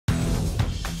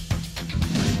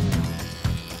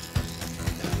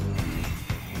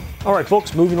All right,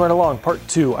 folks, moving right along, part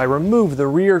 2. I removed the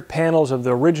rear panels of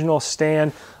the original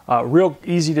stand. Real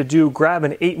easy to do. Grab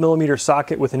an 8mm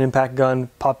socket with an impact gun,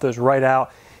 pop those right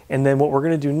out. And then what we're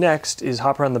going to do next is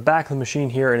hop around the back of the machine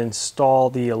here and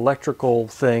install the electrical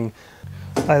thing.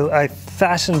 I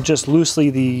fastened just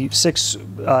loosely the 6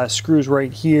 screws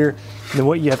right here. And then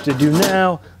what you have to do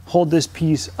now, hold this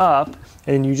piece up,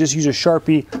 and you just use a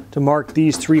Sharpie to mark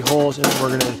these 3 holes, and then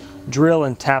we're going to drill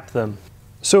and tap them.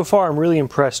 So far, I'm really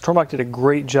impressed. Tormach did a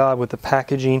great job with the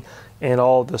packaging and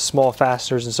all the small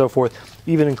fasteners and so forth,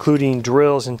 even including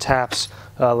drills and taps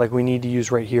like we need to use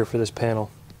right here for this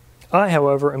panel. I,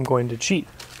 however, am going to cheat.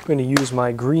 I'm going to use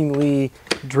my Greenlee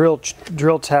drill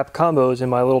tap combos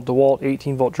and my little DeWalt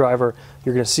 18-volt driver.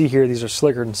 You're going to see here these are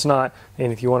slicker than snot,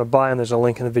 and if you want to buy them, there's a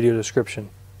link in the video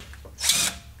description.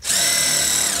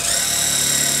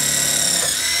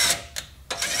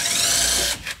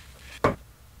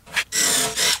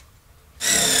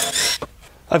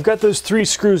 I've got those 3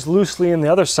 screws loosely in the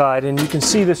other side, and you can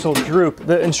see this will droop.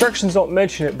 The instructions don't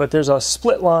mention it, but there's a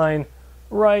split line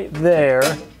right there.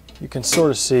 You can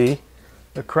sort of see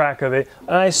the crack of it.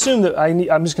 And I assume that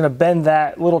I'm just going to bend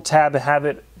that little tab and have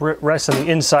it rest on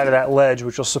the inside of that ledge,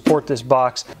 which will support this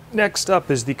box. Next up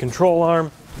is the control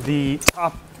arm. The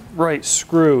top right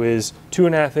screw is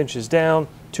 2.5 inches down,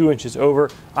 2 inches over.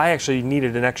 I actually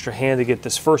needed an extra hand to get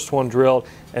this first one drilled,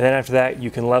 and then after that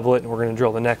you can level it, and we're going to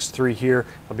drill the next 3 here.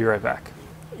 I'll be right back.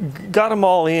 Got them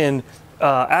all in.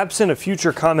 Absent a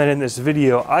future comment in this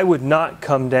video, I would not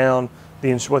come down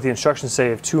what the instructions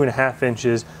say of 2.5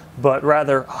 inches, but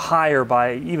rather higher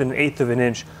by even 1/8 of an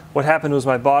inch. What happened was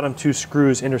my bottom 2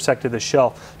 screws intersected the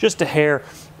shelf. Just a hair,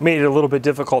 made it a little bit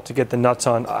difficult to get the nuts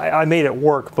on. I made it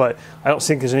work, but I don't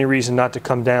think there's any reason not to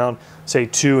come down, say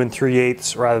 2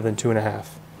 3/8 rather than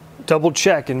 2.5. Double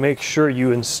check and make sure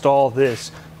you install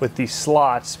this with the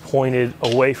slots pointed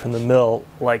away from the mill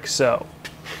like so.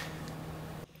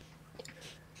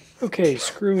 Okay,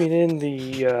 screwing in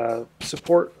the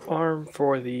support arm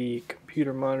for the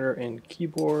computer monitor and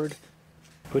keyboard,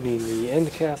 putting the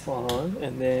end cap on,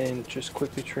 and then just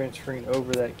quickly transferring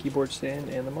over that keyboard stand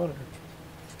and the monitor.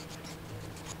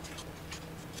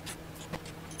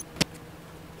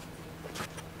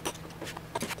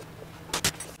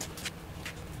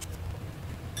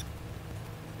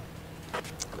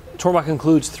 Tormach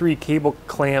includes 3 cable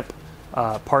clamp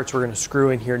parts we're going to screw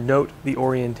in here. Note the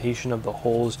orientation of the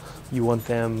holes. You want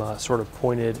them sort of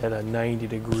pointed at a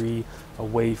 90°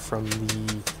 away from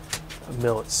the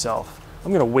mill itself.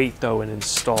 I'm going to wait though and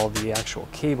install the actual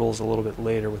cables a little bit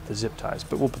later with the zip ties,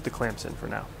 but we'll put the clamps in for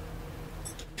now.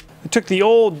 I took the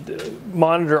old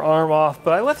monitor arm off,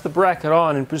 but I left the bracket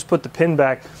on and just put the pin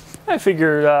back. I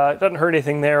figured it doesn't hurt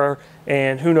anything there,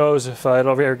 and who knows if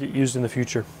it'll ever get used in the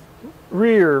future.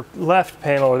 Rear left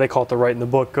panel, or they call it the right in the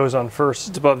book, goes on first.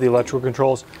 It's above the electrical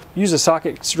controls. Use a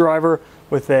socket driver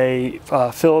with a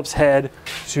Phillips head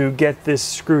to get this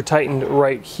screw tightened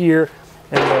right here,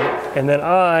 and then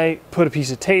I put a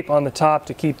piece of tape on the top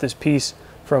to keep this piece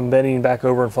from bending back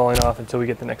over and falling off until we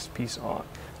get the next piece on.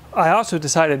 I also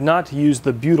decided not to use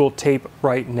the butyl tape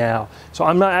right now. So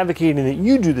I'm not advocating that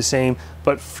you do the same,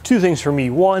 but 2 things for me.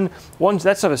 One,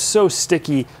 that stuff is so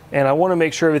sticky, and I want to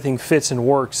make sure everything fits and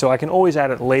works, so I can always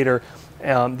add it later.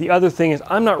 The other thing is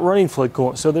I'm not running fluid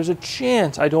coolant, so there's a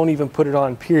chance I don't even put it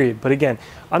on, period. But again,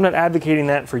 I'm not advocating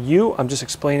that for you. I'm just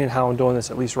explaining how I'm doing this,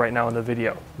 at least right now in the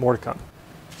video. More to come.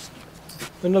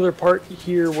 Another part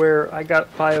here where I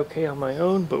got by okay on my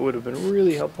own, but would have been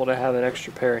really helpful to have an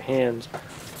extra pair of hands.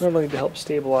 Not only to help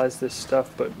stabilize this stuff,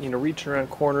 but reaching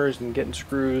around corners and getting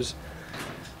screws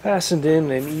fastened in,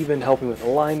 and even helping with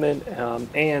alignment.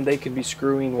 And they could be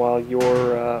screwing while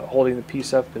you're holding the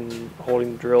piece up and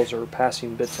holding the drills or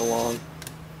passing bits along.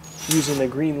 Using the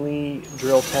Greenlee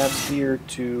drill tabs here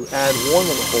to add one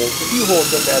of the holes. A few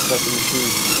holes that adds up the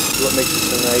machine. What makes it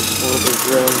so nice? A little bit of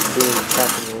drilling, boom,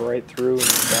 tapping right through and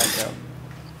back out.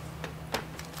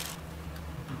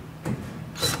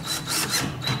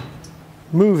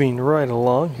 Moving right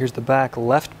along, here's the back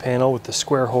left panel with the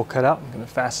square hole cut out. I'm going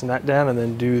to fasten that down and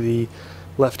then do the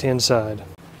left-hand side.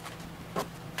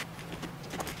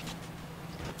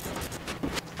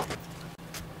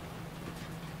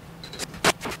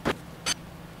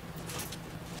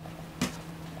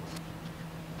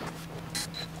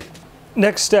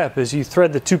 Next step is you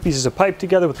thread the 2 pieces of pipe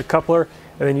together with the coupler,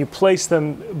 and then you place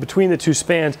them between the 2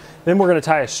 spans. Then we're going to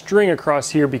tie a string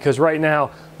across here, because right now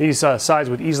these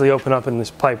sides would easily open up and this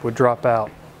pipe would drop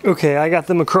out. Okay, I got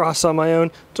them across on my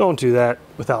own. Don't do that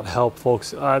without help,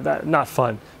 folks. Not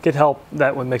fun. Get help.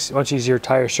 That one makes it much easier.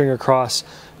 Tie your string across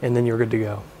and then you're good to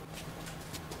go.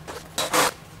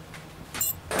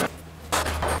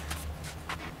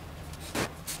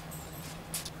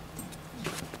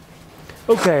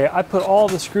 Okay, I put all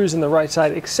the screws in the right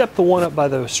side except the one up by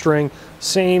the string.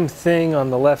 Same thing on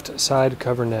the left side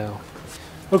cover now.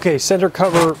 Okay, center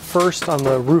cover first on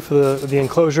the roof of the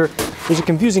enclosure. There's a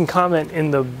confusing comment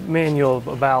in the manual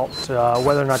about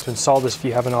whether or not to install this if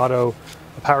you have a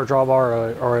power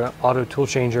drawbar or an auto tool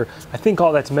changer. I think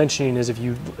all that's mentioning is if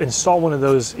you install one of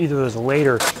those, either of those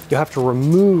later, you have to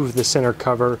remove the center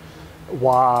cover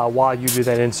while you do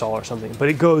that install or something, but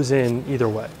it goes in either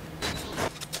way.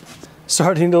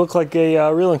 Starting to look like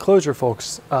a real enclosure,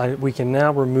 folks. We can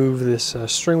now remove this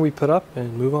string we put up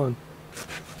and move on.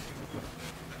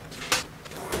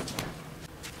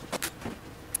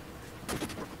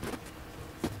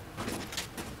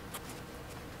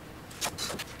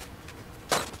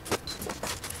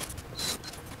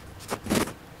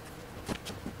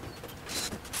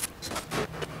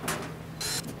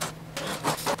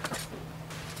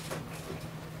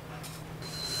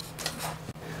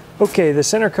 Okay, the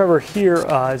center cover here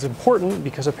is important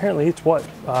because apparently it's what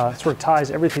sort of ties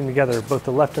everything together, both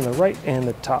the left and the right and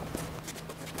the top.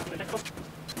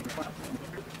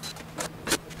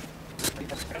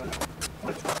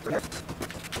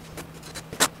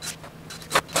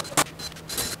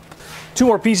 Two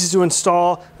more pieces to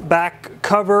install, back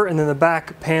cover and then the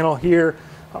back panel here,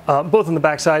 both on the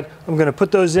back side. I'm going to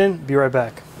put those in, be right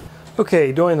back.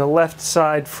 Okay, doing the left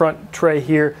side front tray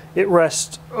here, it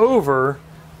rests over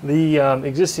the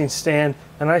existing stand,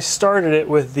 and I started it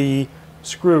with the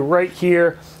screw right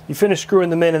here. You finish screwing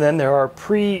them in, and then there are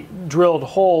pre-drilled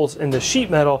holes in the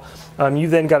sheet metal. You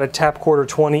then got to tap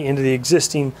 1/4 into the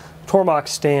existing Tormach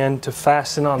stand to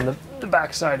fasten on the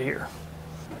back side here.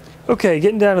 Okay,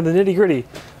 getting down to the nitty-gritty.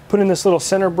 Put in this little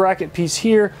center bracket piece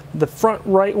here. The front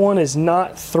right one is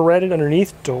not threaded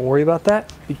underneath. Don't worry about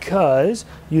that, because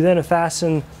you then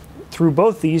fasten through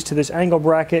both these to this angle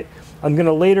bracket. I'm going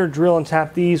to later drill and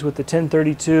tap these with the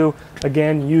 1032,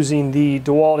 again using the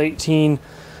DeWalt 18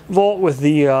 volt with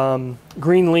the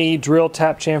green lead drill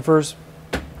tap chamfers.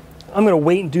 I'm going to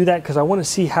wait and do that because I want to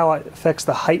see how it affects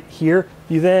the height here.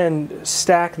 You then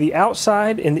stack the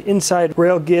outside and the inside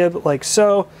rail gib like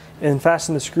so, and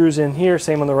fasten the screws in here,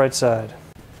 same on the right side.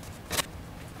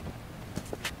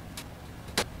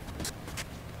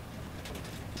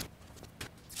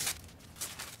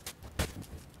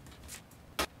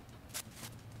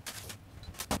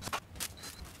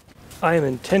 I am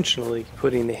intentionally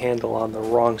putting the handle on the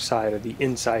wrong side of the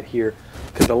inside here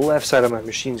because the left side of my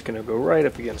machine is going to go right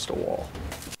up against a wall.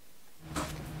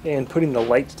 And putting the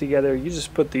lights together, you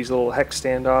just put these little hex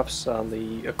standoffs on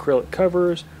the acrylic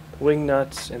covers, the wing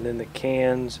nuts, and then the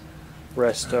cans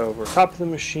rest over top of the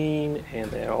machine,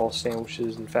 and they're all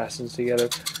sandwiches and fastens together.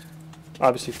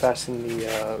 Obviously fasten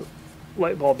the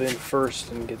light bulb in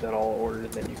first and get that all ordered,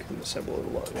 and then you can assemble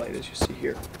the light as you see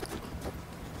here.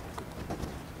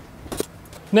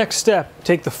 Next step,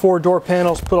 take the 4 door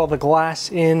panels, put all the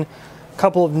glass in.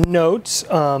 Couple of notes.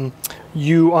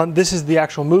 This is the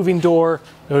actual moving door.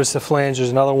 Notice the flange, there's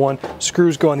another one.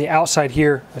 Screws go on the outside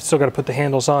here. I still got to put the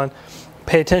handles on.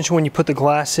 Pay attention when you put the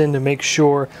glass in to make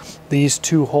sure these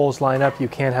 2 holes line up. You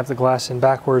can't have the glass in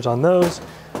backwards on those.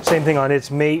 Same thing on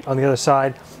its mate on the other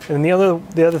side. And the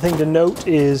other thing to note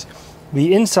is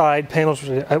the inside panels,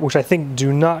 which I think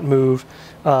do not move.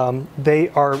 They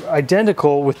are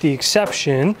identical with the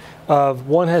exception of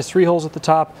one has 3 holes at the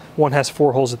top, one has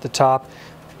 4 holes at the top.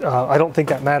 I don't think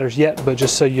that matters yet, but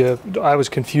just so I was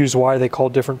confused why they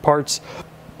called different parts.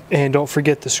 And don't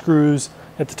forget the screws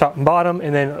at the top and bottom,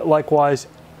 and then likewise,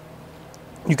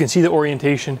 you can see the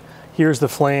orientation. Here's the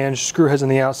flange, screw heads on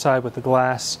the outside with the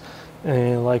glass,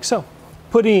 and like so.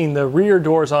 Putting the rear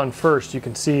doors on first, you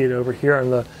can see it over here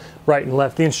on the right and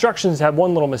left. The instructions have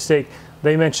one little mistake.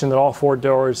 They mentioned that all 4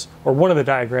 doors, or one of the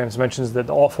diagrams mentions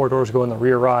that all 4 doors go in the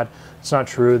rear rod. It's not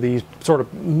true. These sort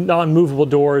of non-movable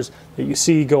doors that you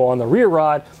see go on the rear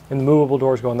rod, and the movable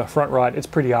doors go on the front rod. It's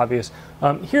pretty obvious.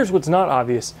 Here's what's not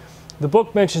obvious. The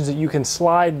book mentions that you can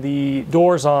slide the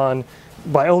doors on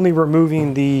by only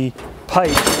removing the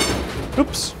pipe.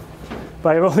 Oops.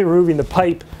 By only removing the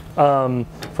pipe from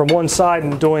one side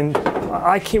and doing.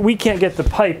 We can't get the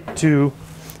pipe to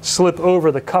slip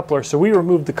over the coupler, so we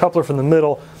removed the coupler from the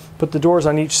middle, put the doors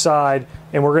on each side,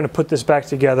 and we're going to put this back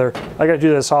together. I got to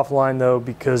do this offline though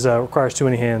because it requires too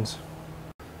many hands.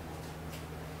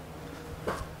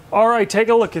 All right, take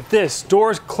a look at this.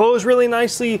 Doors close really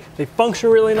nicely. They function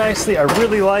really nicely. I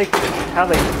really like how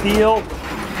they feel.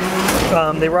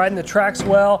 They ride in the tracks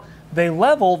well. They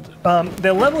leveled.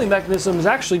 The leveling mechanism is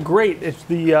actually great. It's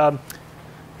the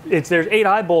there's 8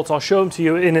 eye bolts. I'll show them to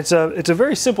you, and it's a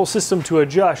very simple system to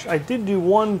adjust. I did do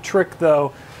one trick though,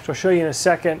 which I'll show you in a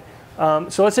second.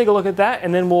 So let's take a look at that,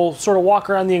 and then we'll sort of walk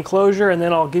around the enclosure, and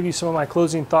then I'll give you some of my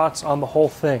closing thoughts on the whole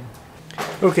thing.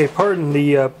 Okay, pardon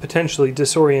the potentially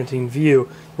disorienting view.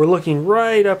 We're looking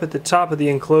right up at the top of the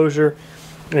enclosure,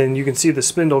 and you can see the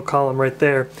spindle column right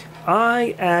there.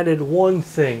 I added one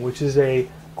thing, which is a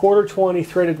 1/4-20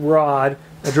 threaded rod.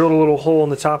 I drilled a little hole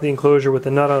in the top of the enclosure with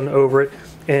the nut on over it,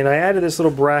 and I added this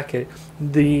little bracket.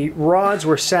 The rods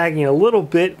were sagging a little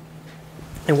bit,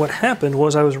 and what happened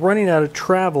was I was running out of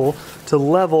travel to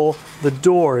level the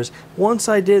doors. Once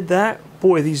I did that,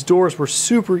 boy, these doors were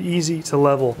super easy to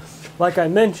level. Like I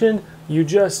mentioned, you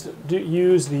just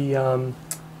use the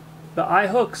eye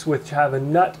hooks, which have a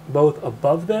nut both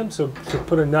above them. So to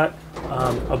put a nut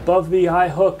above the eye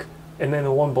hook, and then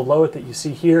the one below it that you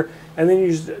see here, and then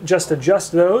you just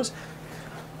adjust those.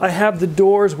 I have the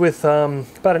doors with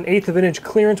about 1/8 of an inch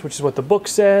clearance, which is what the book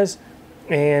says.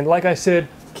 And like I said,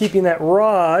 keeping that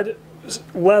rod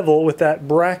level with that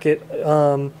bracket.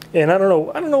 And I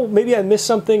don't know, maybe I missed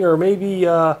something, or maybe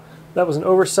that was an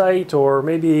oversight, or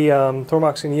maybe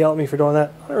Tormach's going to yell at me for doing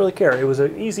that. I don't really care. It was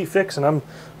an easy fix, and I'm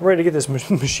ready to get this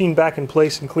machine back in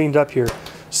place and cleaned up here.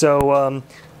 So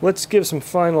let's give some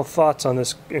final thoughts on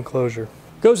this enclosure.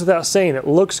 Goes without saying, it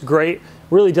looks great.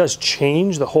 Really does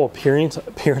change the whole appearance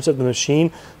of the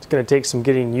machine. It's going to take some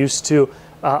getting used to.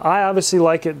 I obviously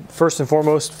like it first and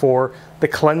foremost for the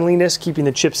cleanliness, keeping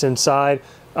the chips inside.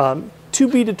 To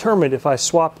be determined if I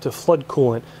swap to flood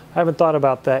coolant. I haven't thought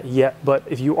about that yet, but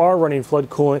if you are running flood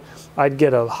coolant, I'd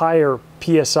get a higher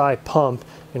PSI pump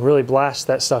and really blast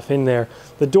that stuff in there.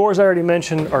 The doors I already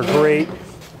mentioned are great.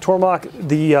 Tormach,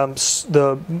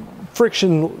 the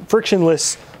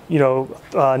frictionless,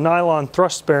 nylon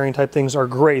thrust bearing type things are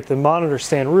great. The monitor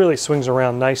stand really swings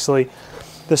around nicely.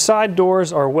 The side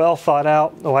doors are well thought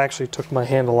out. Oh, I actually took my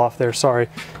handle off there. Sorry,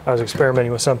 I was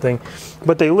experimenting with something.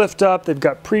 But they lift up. They've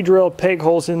got pre-drilled peg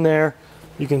holes in there.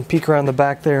 You can peek around the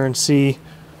back there and see,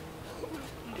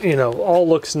 all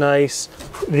looks nice.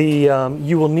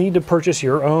 You will need to purchase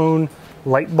your own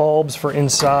light bulbs for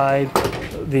inside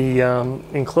the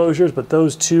enclosures, but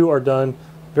those two are done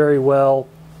very well.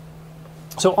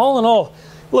 So all in all,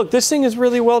 look, this thing is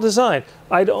really well designed.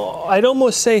 I'd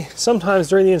almost say sometimes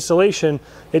during the installation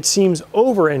it seems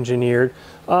over-engineered,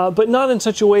 but not in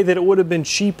such a way that it would have been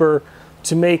cheaper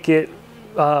to make it,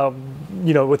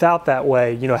 without that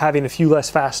way, having a few less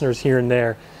fasteners here and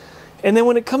there. And then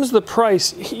when it comes to the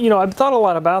price, I've thought a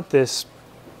lot about this,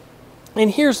 and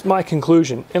here's my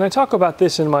conclusion. And I talk about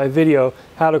this in my video,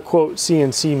 How to Quote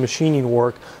CNC Machining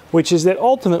Work, which is that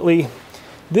ultimately,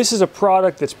 this is a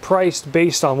product that's priced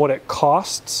based on what it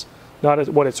costs, not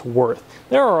what it's worth.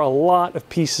 There are a lot of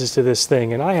pieces to this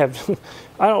thing, and I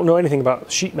don't know anything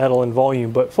about sheet metal and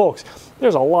volume, but folks,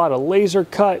 there's a lot of laser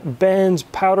cut, bends,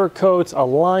 powder coats,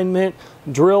 alignment,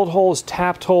 drilled holes,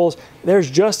 tapped holes. There's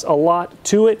just a lot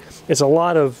to it. It's a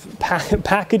lot of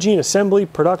packaging, assembly,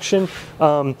 production.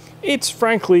 It's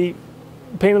frankly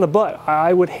a pain in the butt.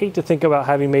 I would hate to think about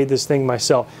having made this thing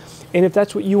myself. And if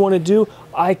that's what you want to do,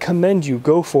 I commend you.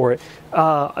 Go for it.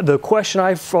 The question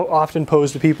I've often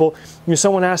posed to people,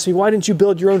 someone asks me, why didn't you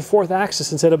build your own 4th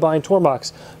axis instead of buying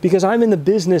Tormach's? Because I'm in the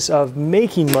business of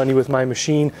making money with my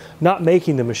machine, not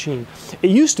making the machine. It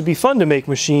used to be fun to make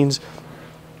machines,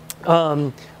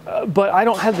 but I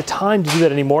don't have the time to do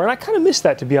that anymore. And I kind of miss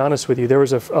that, to be honest with you. There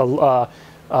was it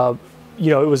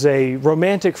was a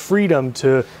romantic freedom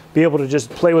to be able to just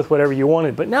play with whatever you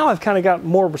wanted. But now I've kind of got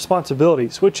more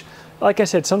responsibilities, which, like I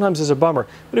said, sometimes is a bummer.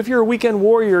 But if you're a weekend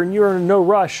warrior and you're in no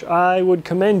rush, I would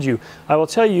commend you. I will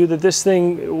tell you that this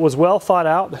thing was well thought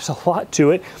out. There's a lot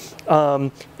to it.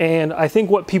 And I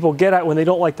think what people get at when they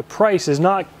don't like the price is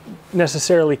not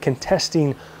necessarily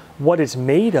contesting what it's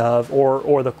made of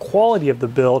or the quality of the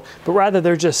build, but rather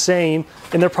they're just saying,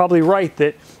 and they're probably right,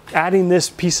 that adding this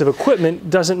piece of equipment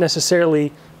doesn't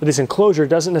necessarily, this enclosure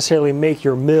doesn't necessarily make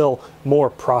your mill more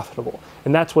profitable.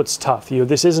 And that's what's tough.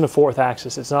 This isn't a 4th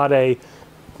axis. It's not a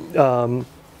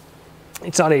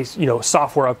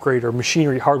software upgrade or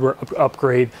machinery hardware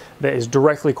upgrade that is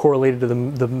directly correlated to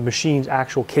the machine's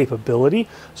actual capability.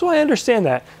 So I understand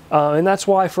that. And that's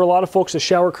why for a lot of folks, the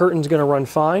shower curtain is going to run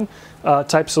fine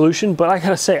type solution. But I got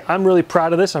to say, I'm really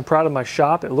proud of this. I'm proud of my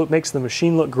shop. It makes the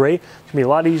machine look great. It's going to be a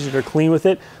lot easier to clean with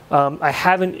it. I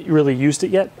haven't really used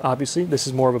it yet. Obviously, this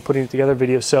is more of a putting it together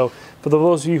video. So for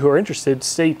those of you who are interested,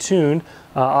 stay tuned.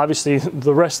 Obviously,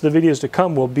 the rest of the videos to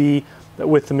come will be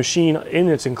with the machine in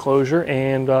its enclosure,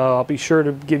 and I'll be sure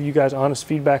to give you guys honest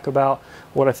feedback about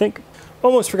what I think.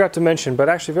 Almost forgot to mention, but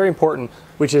actually very important,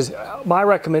 which is my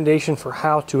recommendation for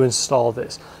how to install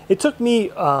this. It took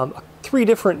me 3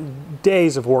 different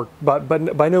days of work, but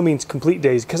by no means complete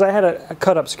days, because I had a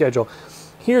cut-up schedule.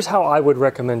 Here's how I would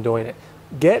recommend doing it.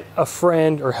 Get a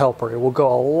friend or helper. It will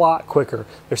go a lot quicker.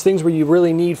 There's things where you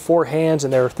really need 4 hands,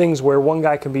 and there are things where one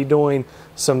guy can be doing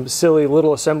some silly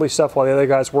little assembly stuff while the other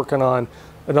guy's working on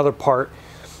another part.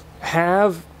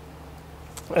 Have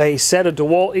a set of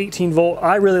DeWalt 18 volt.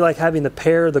 I really like having the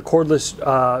cordless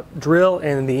drill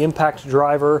and the impact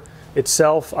driver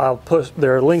itself. I'll put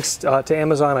there are links to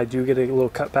Amazon. I do get a little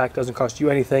cutback, doesn't cost you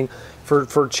anything.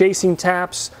 For chasing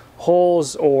taps,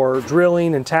 holes, or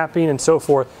drilling and tapping and so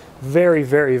forth, very,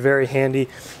 very, very handy.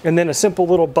 And then a simple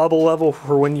little bubble level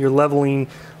for when you're leveling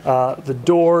the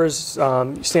doors,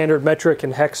 standard metric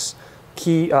and hex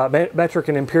key, metric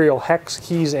and imperial hex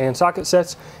keys and socket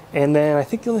sets. And then I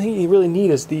think the only thing you really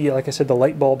need is the, like I said, the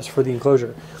light bulbs for the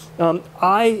enclosure.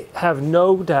 I have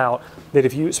no doubt that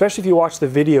if you, especially if you watch the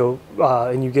video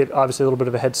and you get obviously a little bit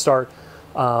of a head start,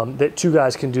 that 2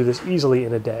 guys can do this easily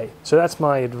in a day. So that's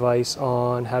my advice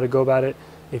on how to go about it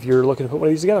if you're looking to put one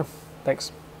of these together.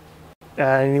 Thanks.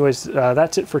 Anyways,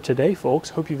 that's it for today,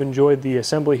 folks. Hope you've enjoyed the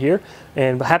assembly here,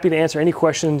 and happy to answer any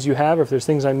questions you have. Or if there's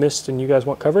things I missed and you guys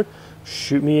want covered,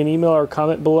 shoot me an email or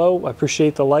comment below. I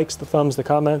appreciate the likes, the thumbs, the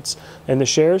comments, and the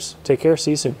shares. Take care.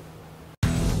 See you soon.